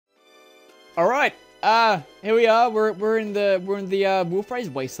Alright, here we are. We're in the Wolfraze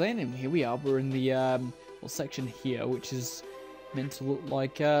Wasteland, and here we are. We're in the little section here, which is meant to look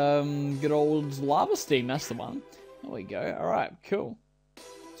like good old lava steam. That's the one. There we go. Alright, cool.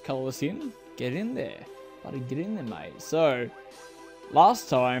 Let's color this in. Get in there. Buddy, get in there, mate. So last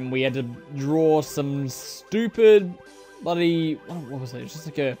time we had to draw some stupid bloody what was it? Just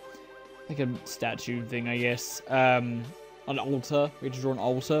like a statue thing, I guess. An altar. We had to draw an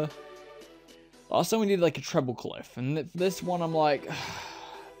altar. Last time we did like a treble clef, and this one I'm like,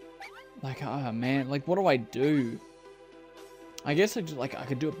 oh man, like what do I do? I guess I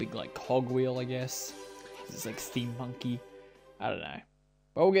could do a big like cogwheel, I guess. It's like steampunky. I don't know,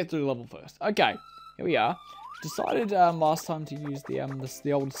 but we'll get through the level first. Okay, here we are. Decided last time to use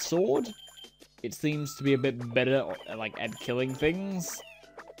the old sword. It seems to be a bit better like at killing things.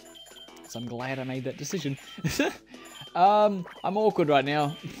 So I'm glad I made that decision. I'm awkward right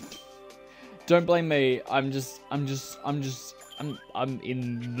now. Don't blame me. I'm in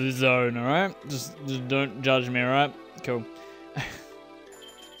the zone, alright? Just don't judge me, alright? Cool.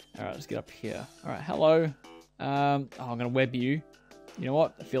 Alright, let's get up here. Alright, hello. I'm gonna web you. You know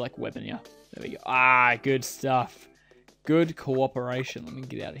what? I feel like webbing you. There we go. Ah, good stuff. Good cooperation. Let me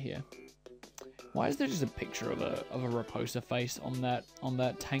get out of here. Why is there just a picture of a Raposa face on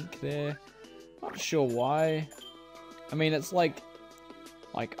that tank there? Not sure why. I mean, it's like,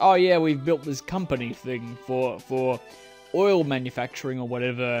 oh yeah, we've built this company thing for oil manufacturing or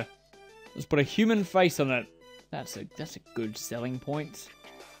whatever. Let's put a human face on it. That's a good selling point.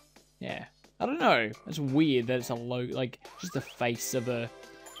 Yeah, I don't know. That's weird that it's a logo, like just the face of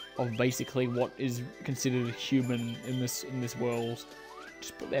basically what is considered human in this world.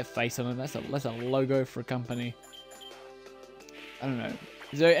 Just put their face on it. That's a logo for a company. I don't know.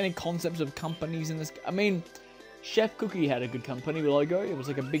 Is there any concepts of companies in this? I mean, Chef Cookie had a good company logo. It was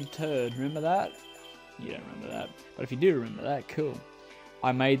like a big turd. Remember that? You don't remember that. But if you do remember that, cool.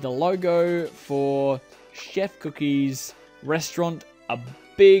 I made the logo for Chef Cookie's restaurant a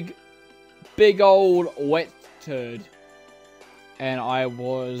big old wet turd. And I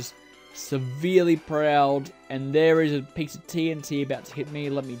was severely proud. And there is a piece of TNT about to hit me.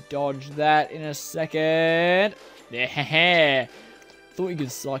 Let me dodge that in a second. Yeah. Thought you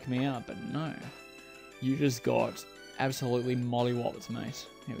could psych me out, but no. You just got absolutely mollywopped, mate.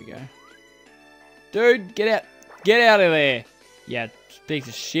 Here we go. Dude, get out. Get out of there. Yeah, piece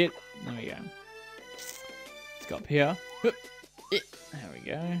of shit. There we go. Let's go up here. There we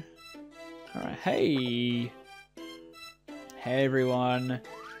go. Alright, hey. Hey, everyone.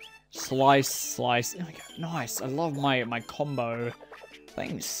 Slice, slice. There we go. Nice. I love my combo.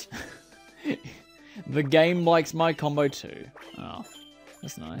 Thanks. The game likes my combo too. Oh,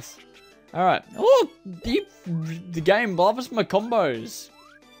 that's nice. Alright. Oh, the game loves my combos.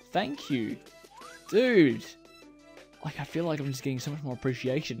 Thank you. Dude. Like, I feel like I'm just getting so much more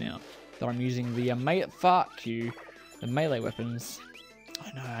appreciation now that I'm using the the melee weapons. Oh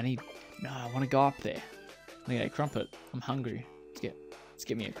no, I want to go up there. I need a crumpet. I'm hungry. Let's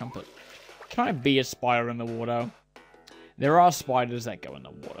get me a crumpet. Can I be a spider in the water? There are spiders that go in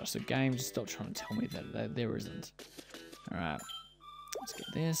the water, so game, just stop trying to tell me that there isn't. Alright. Let's get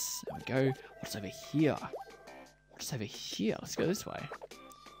this. There we go. What's over here? What's over here? Let's go this way.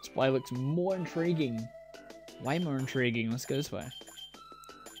 This way looks more intriguing. Way more intriguing. Let's go this way.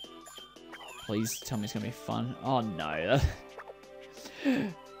 Please tell me it's going to be fun. Oh, no.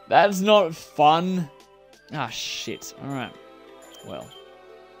 That's not fun. Ah, shit. Alright. Well.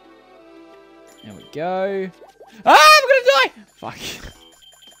 There we go. Ah, I'm going to die! Fuck.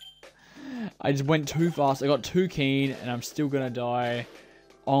 I just went too fast. I got too keen, and I'm still gonna die.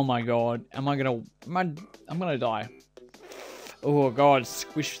 Oh my god. I'm gonna die. Oh god,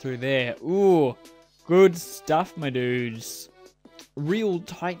 squish through there. Ooh, good stuff, my dudes. Real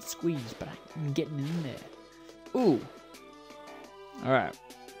tight squeeze, but I'm getting in there. Ooh. Alright.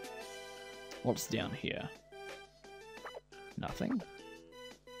 What's down here? Nothing.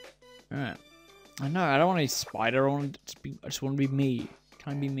 Alright. I know, I don't want any spider. I just want to be me.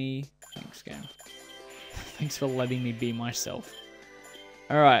 Can I be me? Thanks, game. Thanks for letting me be myself.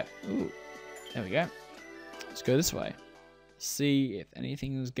 Alright. Ooh. There we go. Let's go this way. See if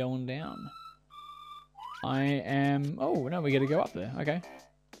anything is going down. I am... Oh, no, we gotta go up there. Okay.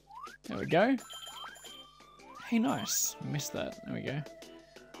 There we go. Hey, nice. Missed that. There we go.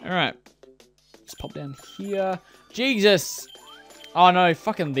 Alright. Let's pop down here. Jesus! Oh, no.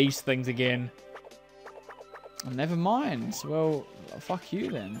 Fucking these things again. Oh, never mind. Well, fuck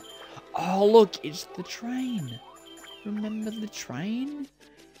you then. Oh, look, it's the train. Remember the train?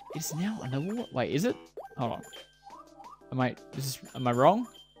 It's now underwater. Wait, is it? Hold on. Am I wrong?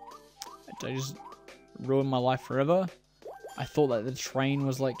 Did I just ruin my life forever? I thought that the train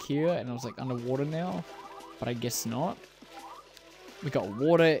was like here and it was like underwater now, but I guess not. We got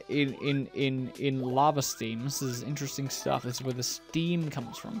water in lava steam. This is interesting stuff. This is where the steam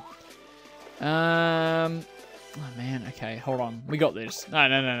comes from. Oh man, okay, hold on. We got this.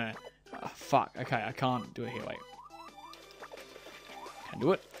 No. Oh, fuck. Okay, I can't do it here. Wait. Can I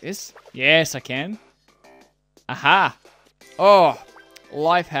do it? This? Yes, I can. Aha! Oh,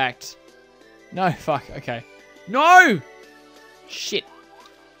 life hacked. No, fuck. Okay. No! Shit.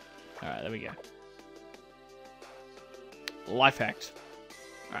 Alright, there we go. Life hacked.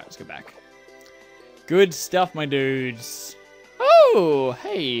 Alright, let's go back. Good stuff, my dudes. Oh,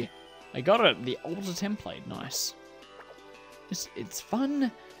 hey. I got it. The older template. Nice. It's fun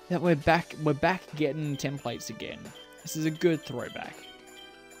that we're back getting templates again. This is a good throwback.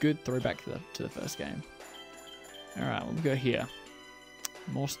 Good throwback to the first game. Alright, what we got here?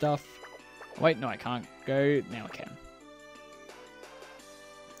 More stuff. Wait, no, I can't go. Now I can.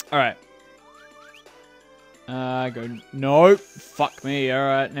 Alright. Go. No. Fuck me.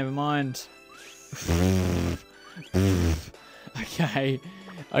 Alright, never mind. Okay.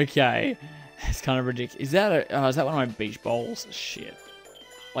 Okay. It's kind of ridiculous. Is that is that one of my beach bowls? Shit.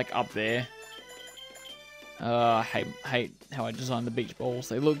 Like up there. I hate how I designed the beach balls.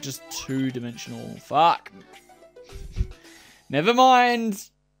 They look just two-dimensional. Fuck. Never mind.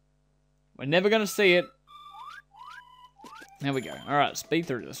 We're never gonna see it. There we go. Alright, speed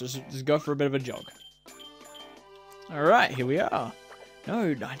through this. Just go for a bit of a jog. Alright, here we are.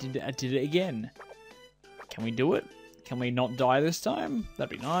 No, I did it again. Can we do it? Can we not die this time?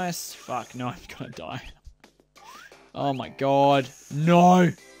 That'd be nice. Fuck, no, I'm gonna die. Oh my god. No!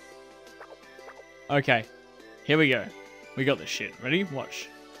 Okay. Here we go. We got this shit. Ready? Watch.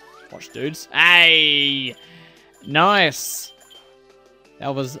 Watch, dudes. Hey! Nice!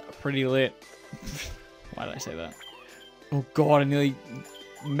 That was pretty lit. Why did I say that? Oh god, I nearly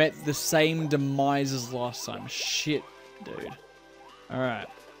met the same demise as last time. Shit, dude. Alright.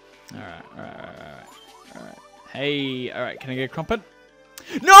 Alright. Hey, alright, can I get a crumpet?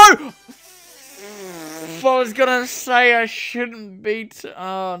 No! I was gonna say I shouldn't beat.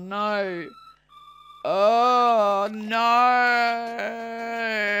 Oh no. Oh no.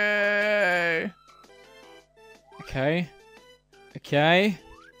 Okay. Okay.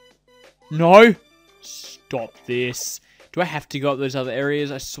 No! Stop this. Do I have to go up those other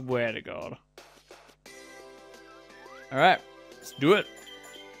areas? I swear to God. Alright, let's do it.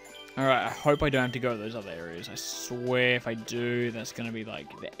 Alright, I hope I don't have to go to those other areas. I swear if I do, that's gonna be like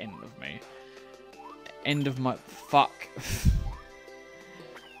the end of me. The end of my... Fuck.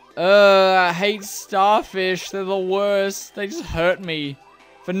 I hate starfish. They're the worst. They just hurt me.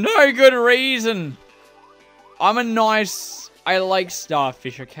 For no good reason. I'm a nice... I like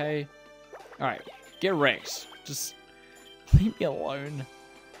starfish, okay? Alright, get wrecked. Just leave me alone.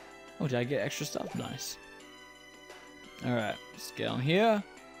 Oh, did I get extra stuff? Nice. Alright, let's get on here.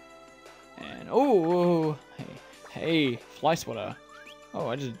 And, oh, hey, fly swatter. Oh,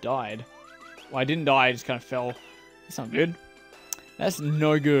 I just died. Well, I didn't die, I just kind of fell. That's not good. That's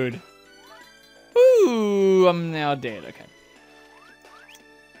no good. Ooh, I'm now dead. Okay.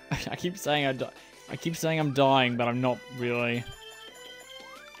 I keep saying I keep saying I'm dying, but I'm not really.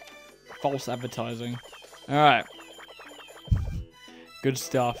 False advertising. All right. Good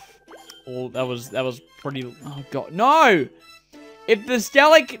stuff. Oh, that was pretty. Oh god, no! If the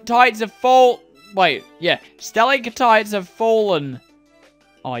stalactites have stalactites have fallen.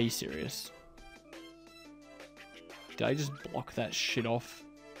 Oh, are you serious? Did I just block that shit off?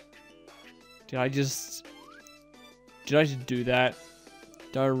 Did I just do that?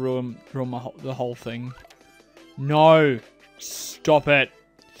 Did I ruin the whole thing? No! Stop it!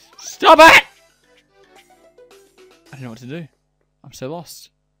 Stop it! I don't know what to do. I'm so lost.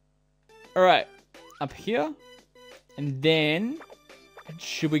 Alright. Up here. And then...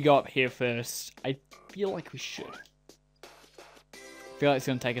 should we go up here first? I feel like we should. I feel like it's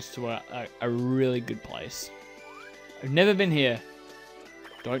going to take us to a really good place. I've never been here.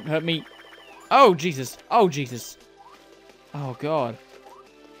 Don't hurt me. Oh, Jesus. Oh, Jesus. Oh, God.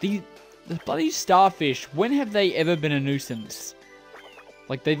 The bloody starfish, when have they ever been a nuisance?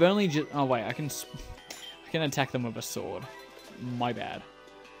 Like, they've only just... oh, wait. I can attack them with a sword. My bad.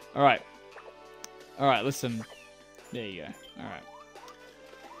 Alright. Alright, listen. There you go.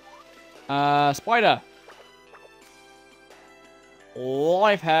 Alright. Spider.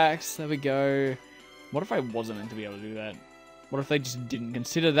 Life hacks. There we go. What if I wasn't meant to be able to do that? What if they just didn't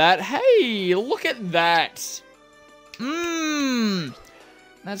consider that? Hey, look at that. Mmm.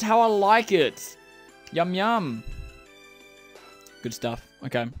 That's how I like it. Yum, yum. Good stuff.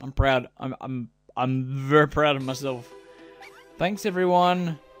 Okay, I'm proud. I'm very proud of myself. Thanks,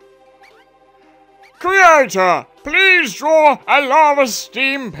 everyone. Creator, please draw a lava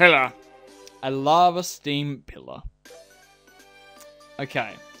steam pillar. A lava steam pillar.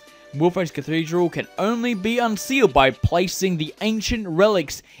 Okay. Wolfhouse Cathedral can only be unsealed by placing the ancient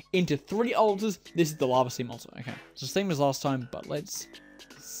relics into 3 altars. This is the lava steam altar. Okay. It's the same as last time, but let's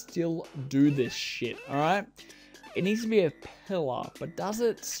still do this shit. Alright? It needs to be a pillar, but does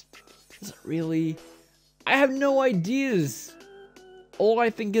it really? I have no ideas. All I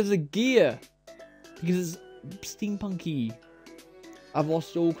think is a gear. Because it's steampunky. I've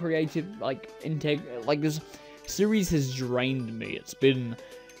lost all creative, this series has drained me. It's been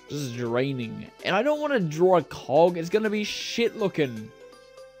just draining. And I don't want to draw a cog. It's going to be shit looking.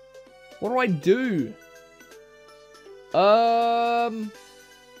 What do I do? Oh,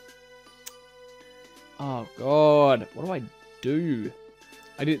 God. What do I do?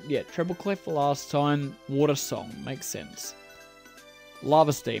 I did, yeah, treble clef last time. Water song. Makes sense.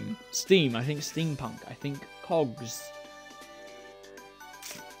 Lava steam. Steam. I think steampunk. I think cogs.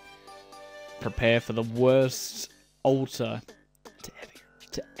 Prepare for the worst altar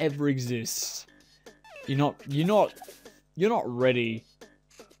to ever exist. You're not ready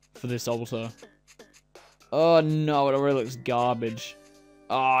for this altar. Oh no, it already looks garbage.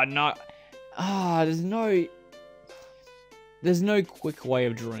 Oh no. There's no quick way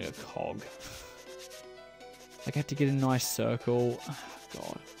of drawing a cog. Like, I have to get a nice circle. Oh,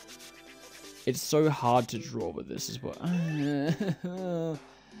 God. It's so hard to draw with this as well.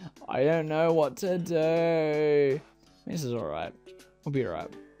 I don't know what to do. This is alright. We'll be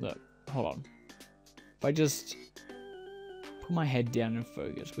alright. Look, hold on. If I just put my head down and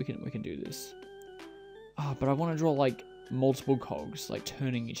focus, we can do this. Oh, but I want to draw like multiple cogs, like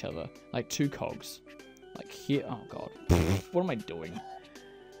turning each other, like 2 cogs, like here. Oh God, what am I doing?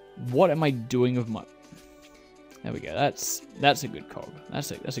 What am I doing with my? There we go. That's a good cog.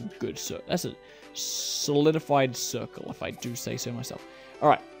 That's a good circle. That's a solidified circle, if I do say so myself. All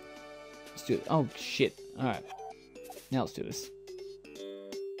right, let's do it. Oh shit! All right, now let's do this.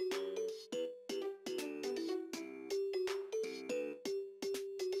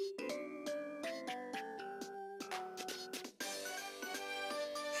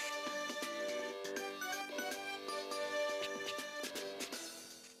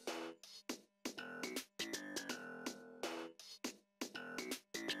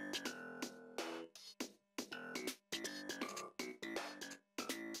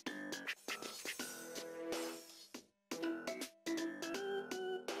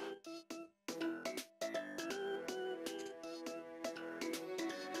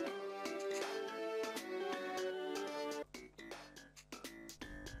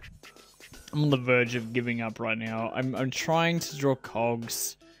 I'm on the verge of giving up right now. I'm trying to draw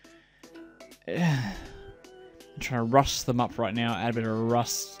cogs. I'm trying to rust them up right now, add a bit of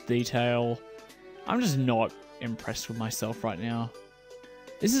rust detail. I'm just not impressed with myself right now.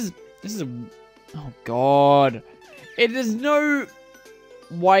 This is a, oh God. There's no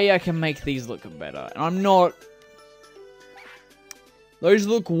way I can make these look better. And I'm not, those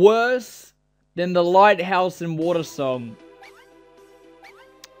look worse than the lighthouse and water song.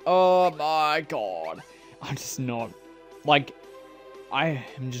 Oh my God. I'm just not, like, I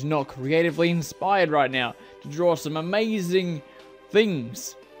am just not creatively inspired right now to draw some amazing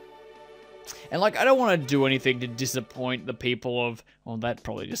things. And like, I don't want to do anything to disappoint the people of, well, that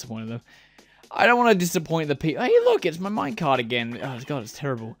probably disappointed them. I don't want to disappoint the people. Hey, look, it's my minecart again. Oh God, it's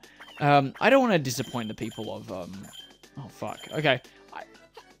terrible. I don't want to disappoint the people of, oh fuck. Okay.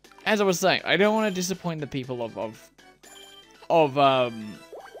 As I was saying, I don't want to disappoint the people of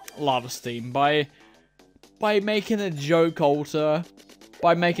Lava Steam by making a joke altar,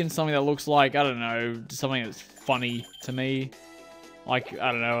 by making something that looks like, I don't know, something that's funny to me. Like,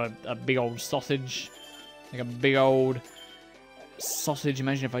 I don't know, a big old sausage. Like a big old sausage.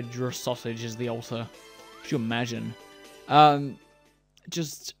 Imagine if I drew a sausage as the altar. Could you imagine? I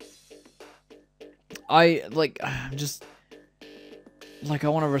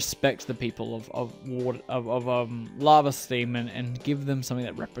want to respect the people of Lava Steam and give them something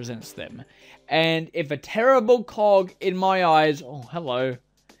that represents them. And if a terrible cog in my eyes, oh hello,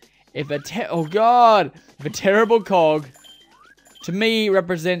 if a terrible cog to me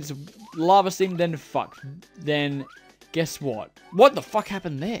represents Lava Steam, then fuck, then guess what? What the fuck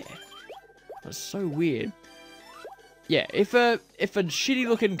happened there? That's so weird. Yeah, if a shitty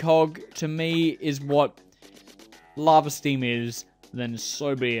looking cog to me is what Lava Steam is, then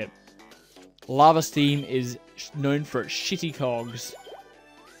so be it. Lava Steam is known for its shitty cogs.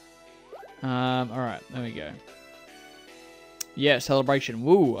 Alright, there we go.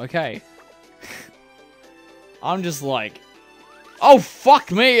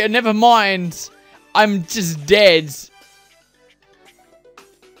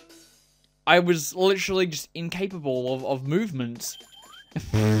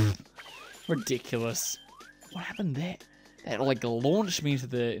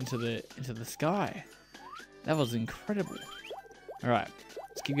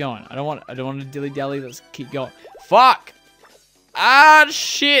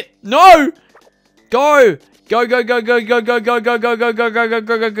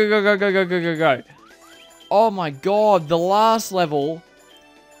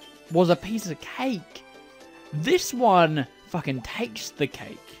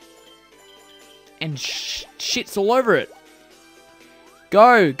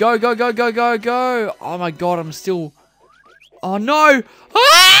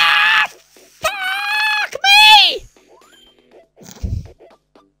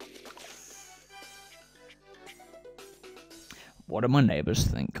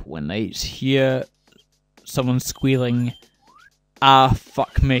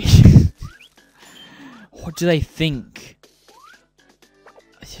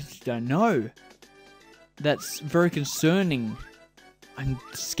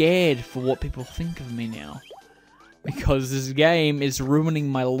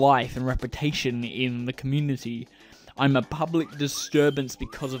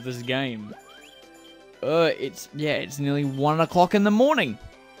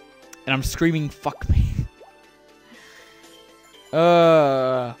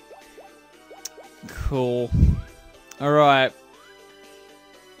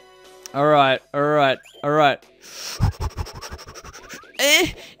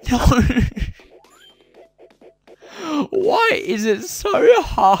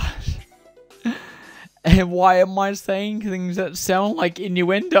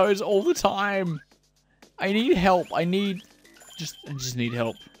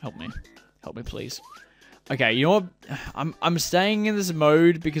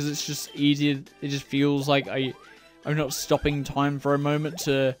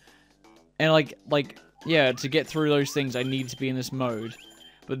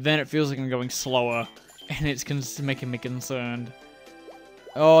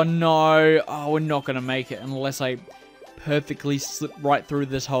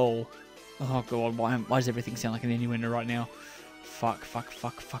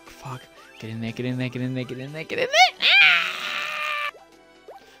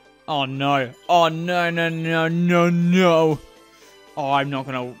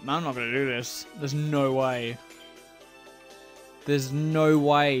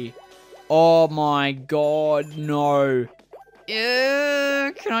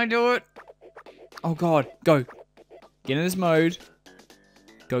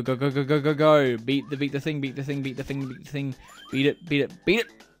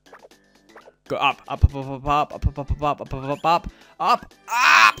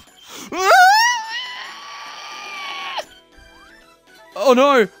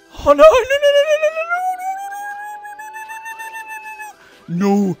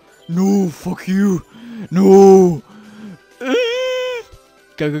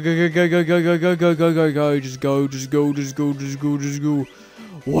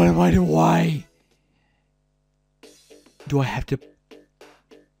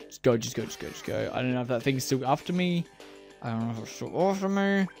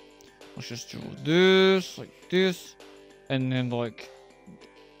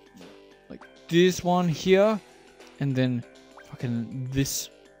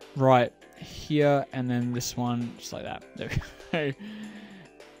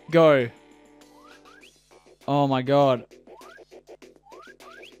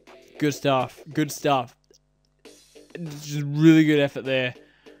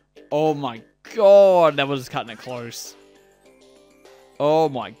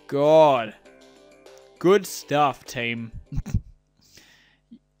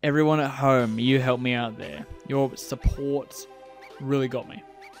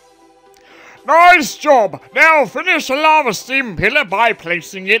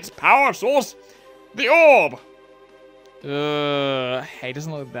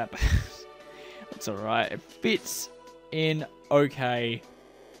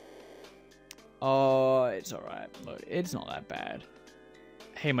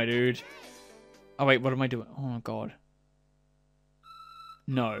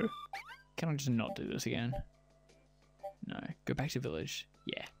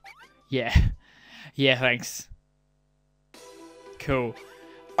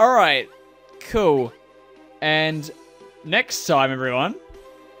 next time, everyone,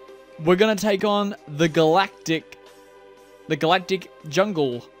 we're gonna take on the galactic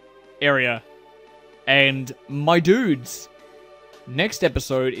jungle area. And my dudes, next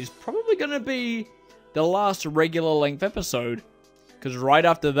episode is probably gonna be the last regular length episode. Because right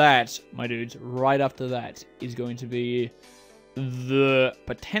after that, my dudes, right after that is going to be the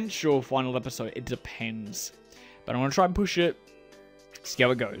potential final episode. It depends. But I'm going to try and push it, see how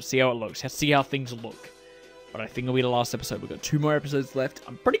it goes, see how it looks, see how things look. But I think it'll be the last episode. We've got 2 more episodes left.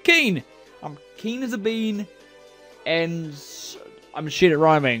 I'm pretty keen. I'm keen as a bean. And I'm shit at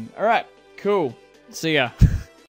rhyming. Alright, cool. See ya.